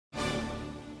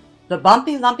The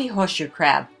Bumpy Lumpy Horseshoe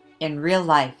Crab in real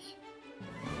life.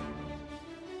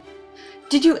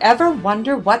 Did you ever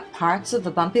wonder what parts of the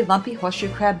Bumpy Lumpy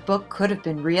Horseshoe Crab book could have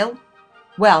been real?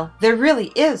 Well, there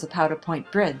really is a Powder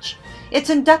Point Bridge. It's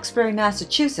in Duxbury,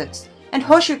 Massachusetts, and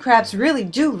horseshoe crabs really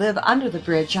do live under the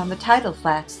bridge on the tidal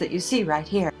flats that you see right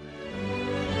here.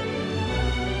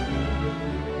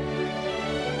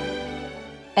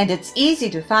 And it's easy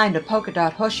to find a polka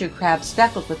dot horseshoe crab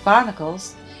speckled with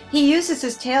barnacles. He uses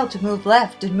his tail to move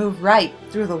left and move right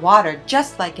through the water,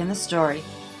 just like in the story.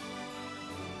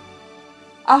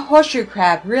 A horseshoe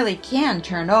crab really can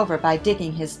turn over by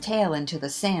digging his tail into the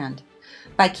sand.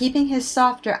 By keeping his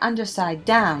softer underside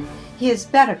down, he is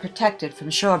better protected from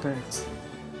shorebirds.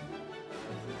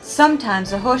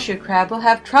 Sometimes a horseshoe crab will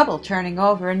have trouble turning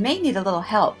over and may need a little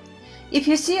help. If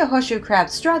you see a horseshoe crab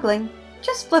struggling,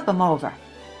 just flip him over.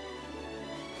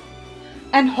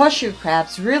 And horseshoe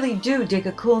crabs really do dig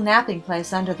a cool napping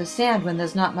place under the sand when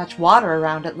there's not much water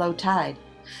around at low tide.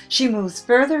 She moves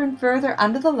further and further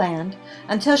under the land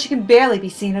until she can barely be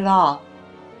seen at all.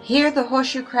 Here the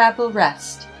horseshoe crab will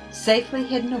rest, safely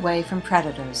hidden away from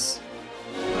predators.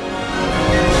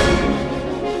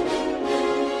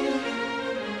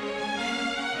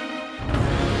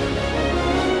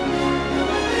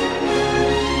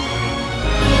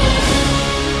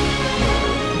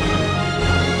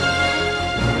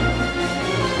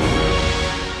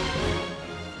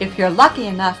 If you're lucky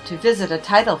enough to visit a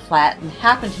tidal flat and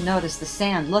happen to notice the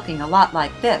sand looking a lot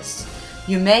like this,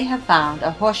 you may have found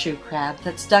a horseshoe crab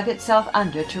that's dug itself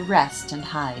under to rest and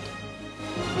hide.